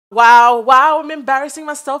Wow, I'm embarrassing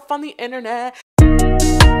myself on the internet.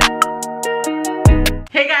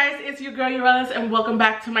 Hey guys, it's your girl Urellis and welcome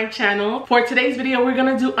back to my channel. For today's video, we're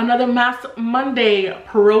gonna do another Mask Monday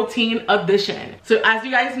protein edition. So as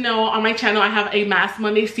you guys know, on my channel, I have a Mask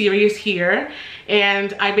Monday series here.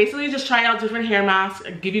 And I basically just try out different hair masks,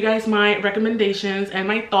 give you guys my recommendations and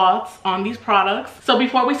my thoughts on these products. So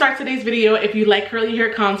before we start today's video, if you like curly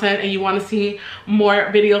hair content and you wanna see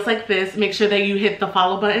more videos like this, make sure that you hit the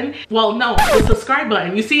follow button. Well, no, the subscribe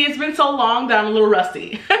button. You see, it's been so long that I'm a little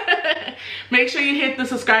rusty. Make sure you hit the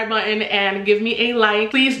subscribe button and give me a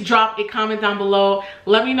like. Please drop a comment down below.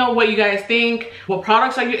 Let me know what you guys think. What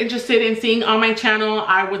products are you interested in seeing on my channel?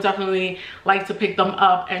 I would definitely like to pick them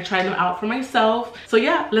up and try them out for myself. So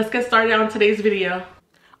yeah, let's get started on today's video.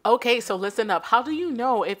 Okay, so listen up. How do you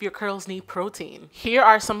know if your curls need protein? Here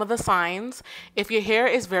are some of the signs. If your hair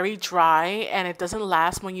is very dry and it doesn't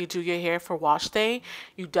last when you do your hair for wash day,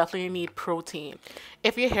 you definitely need protein.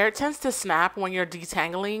 If your hair tends to snap when you're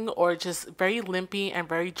detangling or just very limpy and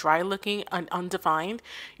very dry looking and undefined,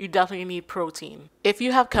 you definitely need protein. If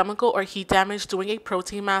you have chemical or heat damage, doing a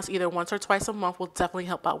protein mask either once or twice a month will definitely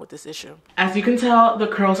help out with this issue. As you can tell, the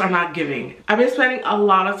curls are not giving. I've been spending a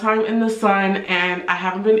lot of time in the sun and I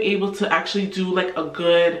haven't been able to actually do like a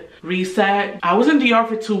good reset. I was in DR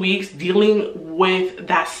for 2 weeks dealing with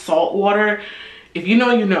that salt water. If you know,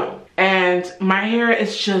 you know. And my hair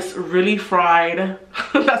is just really fried.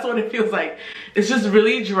 That's what it feels like. It's just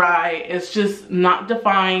really dry. It's just not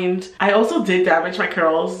defined. I also did damage my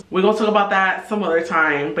curls. We're gonna talk about that some other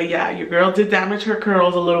time. But yeah, your girl did damage her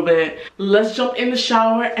curls a little bit. Let's jump in the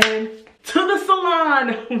shower and to the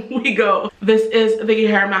salon we go. This is the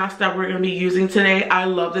hair mask that we're gonna be using today. I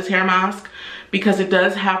love this hair mask because it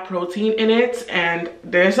does have protein in it, and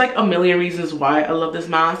there's like a million reasons why I love this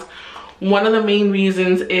mask. One of the main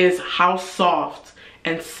reasons is how soft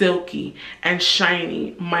and silky and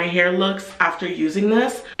shiny my hair looks after using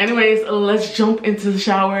this. Anyways, let's jump into the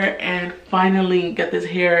shower and finally get this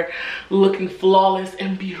hair looking flawless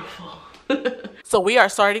and beautiful. So we are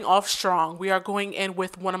starting off strong. We are going in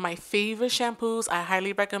with one of my favorite shampoos. I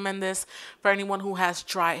highly recommend this for anyone who has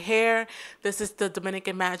dry hair. This is the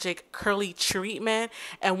Dominican Magic Curly Treatment.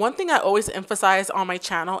 And one thing I always emphasize on my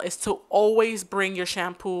channel is to always bring your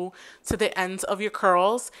shampoo to the ends of your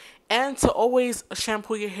curls and to always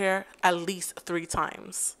shampoo your hair at least 3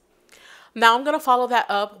 times. Now I'm going to follow that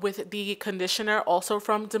up with the conditioner also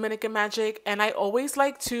from Dominican Magic. And I always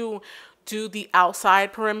like to do the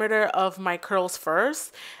outside perimeter of my curls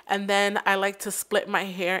first, and then I like to split my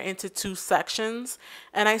hair into 2 sections,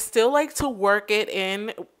 and I still like to work it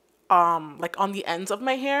in like on the ends of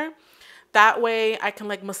my hair. That way I can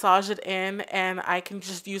like massage it in, and I can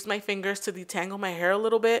just use my fingers to detangle my hair a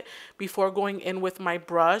little bit before going in with my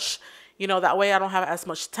brush. You know, that way I don't have as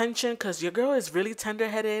much tension, because your girl is really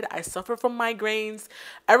tender-headed. I suffer from migraines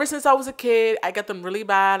ever since I was a kid. I get them really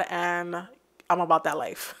bad, and I'm about that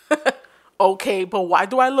life. Okay, but why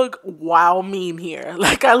do I look wow mean here?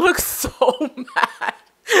 Like, I look so mad.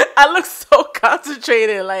 I look so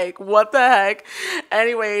concentrated. Like, what the heck?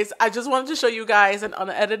 Anyways, I just wanted to show you guys an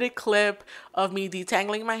unedited clip of me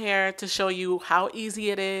detangling my hair to show you how easy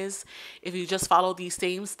it is if you just follow these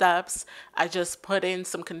same steps. I just put in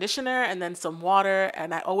some conditioner and then some water,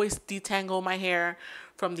 and I always detangle my hair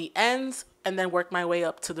from the ends and then work my way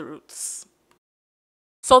up to the roots.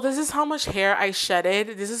 So this is how much hair I shedded.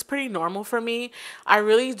 This is pretty normal for me. I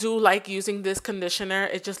really do like using this conditioner.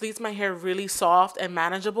 It just leaves my hair really soft and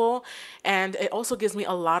manageable. And it also gives me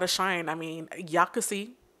a lot of shine. I mean, y'all can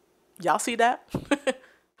see. Y'all see that?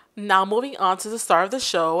 Now moving on to the star of the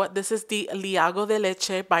show. This is the Ligao De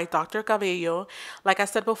Leche by Doctor Cabello. Like I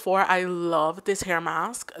said before, I love this hair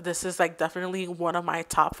mask. This is like definitely one of my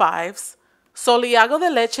top 5s. So Ligao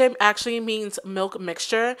De Leche actually means milk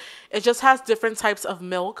mixture. It just has different types of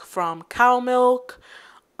milk, from cow milk,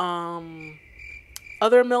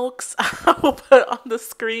 other milks I will put on the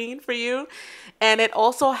screen for you. And it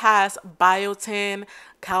also has biotin,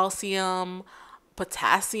 calcium,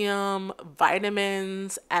 potassium,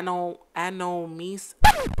 vitamins, anomis.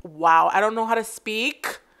 Wow, I don't know how to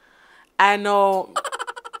speak.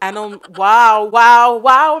 Wow,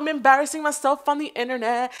 I'm embarrassing myself on the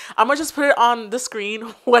internet. I'm gonna just put it on the screen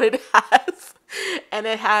what it has. And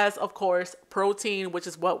it has, of course, protein, which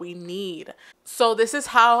is what we need. So this is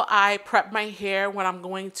how I prep my hair when I'm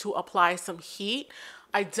going to apply some heat.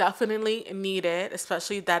 I definitely need it,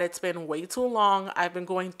 especially that it's been way too long. I've been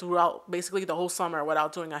going throughout basically the whole summer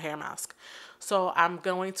without doing a hair mask. So I'm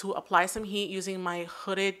going to apply some heat using my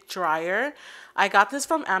hooded dryer. I got this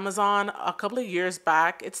from Amazon a couple of years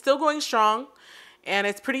back. It's still going strong. and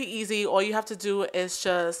it's pretty easy. All you have to do is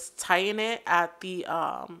just tighten it at the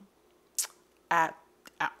on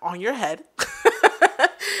your head.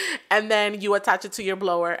 And then you attach it to your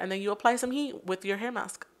blower, and then you apply some heat with your hair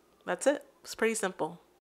mask. That's it. It's pretty simple.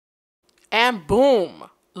 And boom,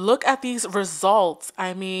 look at these results.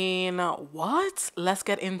 I mean, what? Let's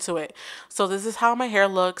get into it. So this is how my hair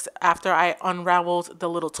looks after I unraveled the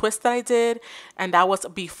little twist that I did, and that was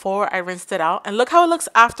before I rinsed it out. And look how it looks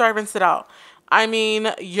after I rinsed it out. I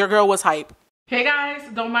mean, your girl was hype. Hey guys,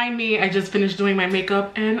 don't mind me. I just finished doing my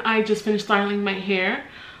makeup and I just finished styling my hair.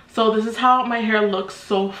 So this is how my hair looks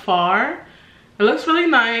so far. It looks really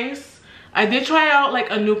nice. I did try out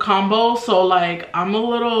like a new combo, so like I'm a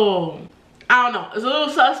little, I don't know, it's a little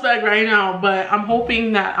suspect right now, but I'm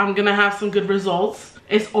hoping that I'm gonna have some good results.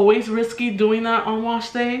 It's always risky doing that on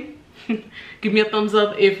wash day. Give me a thumbs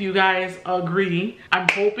up if you guys agree. I'm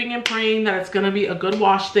hoping and praying that it's gonna be a good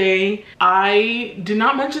wash day. I did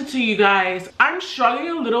not mention to you guys, I'm struggling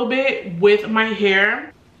a little bit with my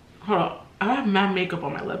hair. Hold on, I have mad makeup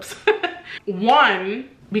on my lips. One,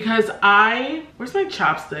 because where's my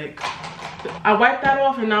chapstick? I wiped that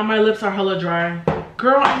off and now my lips are hella dry.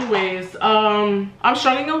 Girl, anyways, I'm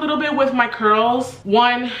struggling a little bit with my curls.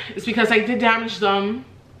 One is because I did damage them.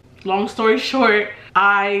 Long story short,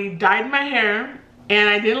 I dyed my hair and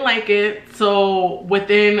I didn't like it. So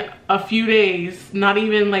within a few days, not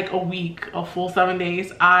even like a week, a full 7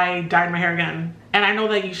 days, I dyed my hair again. And I know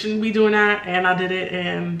that you shouldn't be doing that, and I did it,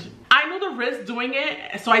 and I knew the risk doing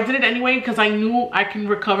it, so I did it anyway because I knew I can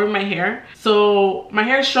recover my hair. So my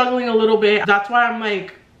hair is struggling a little bit. That's why I'm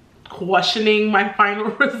like questioning my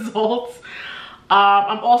final results.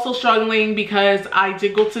 I'm also struggling because I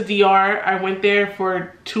did go to DR. I went there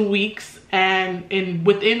for 2 weeks, and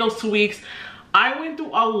within those 2 weeks, I went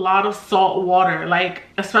through a lot of salt water, like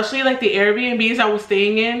especially like the Airbnbs I was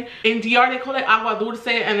staying in. In DR, they call it agua dulce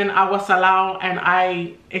and then agua salao, and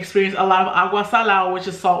I experienced a lot of agua salao, which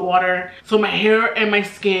is salt water. So my hair and my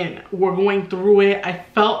skin were going through it. I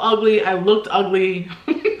felt ugly. I looked ugly.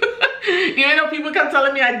 Even though people kept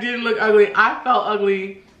telling me I didn't look ugly, I felt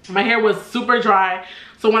ugly. My hair was super dry.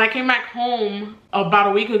 So when I came back home about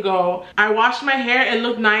a week ago, I washed my hair. It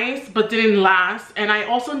looked nice, but didn't last. And I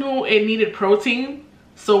also knew it needed protein,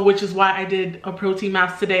 so which is why I did a protein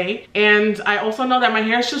mask today. And I also know that my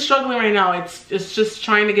hair is just struggling right now. It's just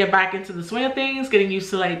trying to get back into the swing of things, getting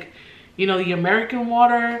used to, like, you know, the American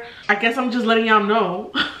water. I guess I'm just letting y'all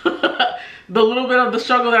know the little bit of the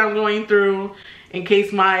struggle that I'm going through in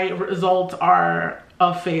case my results are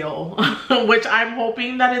a fail, which I'm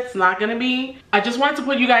hoping that it's not gonna be. I just wanted to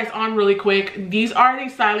put you guys on really quick. These are the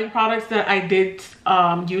styling products that I did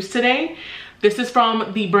use today. This is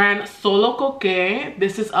from the brand Solo Coque.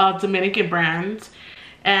 This is a Dominican brand,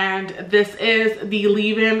 and this is the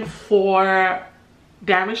leave-in for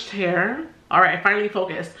damaged hair. All right, finally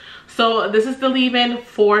focused. So this is the leave-in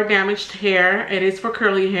for damaged hair. It is for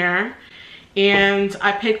curly hair, and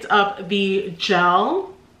I picked up the gel.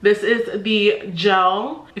 This is the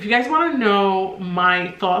gel. If you guys want to know my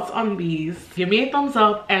thoughts on these, give me a thumbs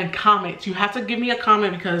up and comment. You have to give me a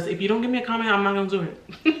comment, because if you don't give me a comment, I'm not gonna do it.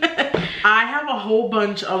 I have a whole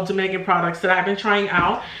bunch of Dominican products that I've been trying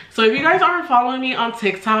out. So if you guys aren't following me on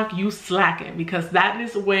TikTok, you slacking, because that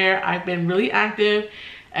is where I've been really active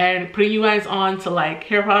and putting you guys on to like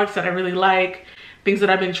hair products that I really like, things that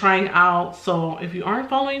I've been trying out. So if you aren't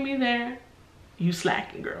following me there, you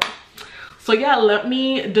slacking, girl. So yeah, let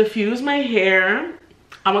me diffuse my hair.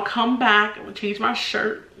 I'm gonna come back, I'm gonna change my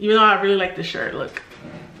shirt, even though I really like this shirt. Look,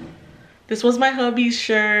 this was my hubby's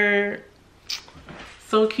shirt.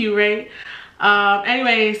 So cute, right?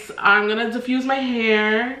 Anyways, I'm gonna diffuse my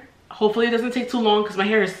hair. Hopefully it doesn't take too long, because my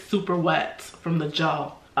hair is super wet from the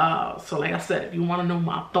gel. So like I said, if you want to know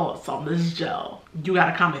my thoughts on this gel, you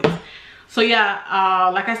gotta comment. So yeah,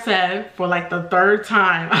 like I said, for like the 3rd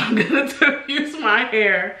time, I'm gonna diffuse my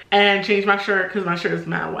hair and change my shirt, because my shirt is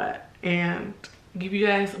mad wet, and give you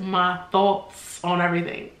guys my thoughts on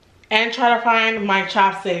everything. And try to find my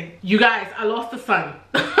chapstick. You guys, I lost the sun.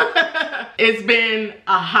 It's been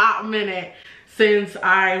a hot minute since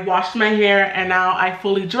I washed my hair, and now I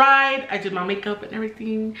fully dried. I did my makeup and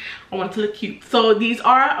everything. I wanted to look cute. So these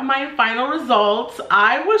are my final results.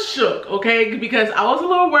 I was shook, okay, because I was a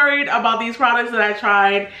little worried about these products that I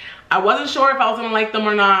tried. I wasn't sure if I was gonna like them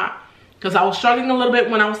or not, because I was struggling a little bit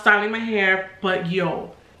when I was styling my hair. But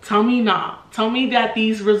yo, tell me not. Tell me that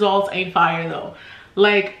these results ain't fire though.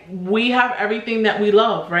 Like, we have everything that we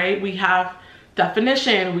love, right? We have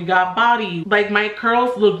definition, we got body. Like, my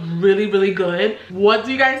curls look really, really good. What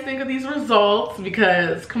do you guys think of these results?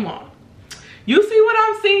 Because come on, you see what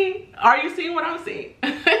I'm seeing? Are you seeing what I'm seeing?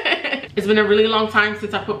 It's been a really long time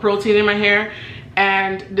since I put protein in my hair,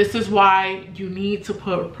 and this is why you need to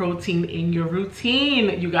put protein in your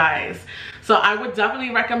routine, you guys. So I would definitely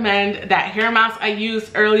recommend that hair mask I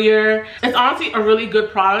used earlier. It's honestly a really good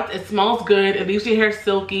product. It smells good. It leaves your hair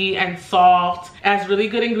silky and soft. It has really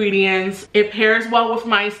good ingredients. It pairs well with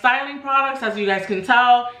my styling products, as you guys can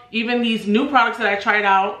tell. Even these new products that I tried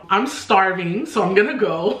out, I'm starving, so I'm gonna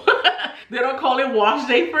go. They don't call it wash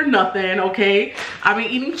day for nothing, okay? I've been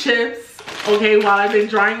eating chips, okay, while I've been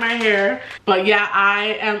drying my hair. But yeah,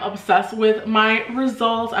 I am obsessed with my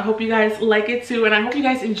results. I hope you guys like it too, and I hope you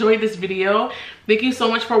guys enjoyed this video. Thank you so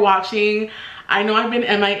much for watching. I know I've been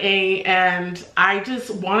MIA, and I just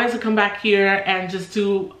wanted to come back here and just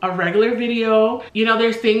do a regular video. You know,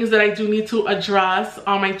 there's things that I do need to address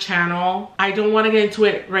on my channel. I don't want to get into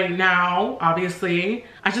it right now, obviously.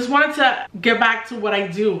 I just wanted to get back to what I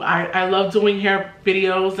do. I love doing hair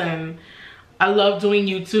videos, and I love doing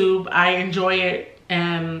YouTube. I enjoy it,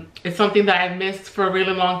 and it's something that I've missed for a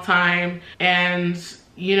really long time. And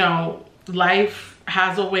you know, life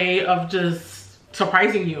has a way of just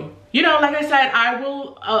surprising you. You know, like I said, I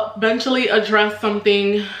will eventually address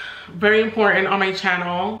something very important on my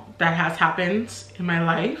channel that has happened in my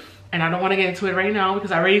life, and I don't want to get into it right now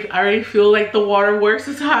because I already feel like the waterworks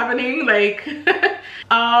is happening. Like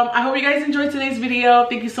I hope you guys enjoyed today's video.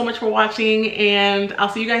 Thank you so much for watching, and I'll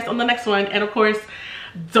see you guys on the next one. And of course,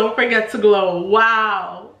 don't forget to glow.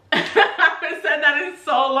 Wow. I haven't said that in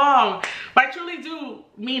so long, but I truly do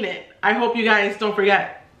mean it. I hope you guys don't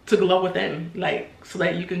forget to glow within, like, so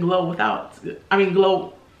that you can glow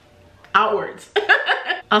glow outwards.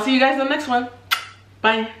 I'll see you guys in the next one.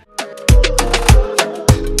 Bye.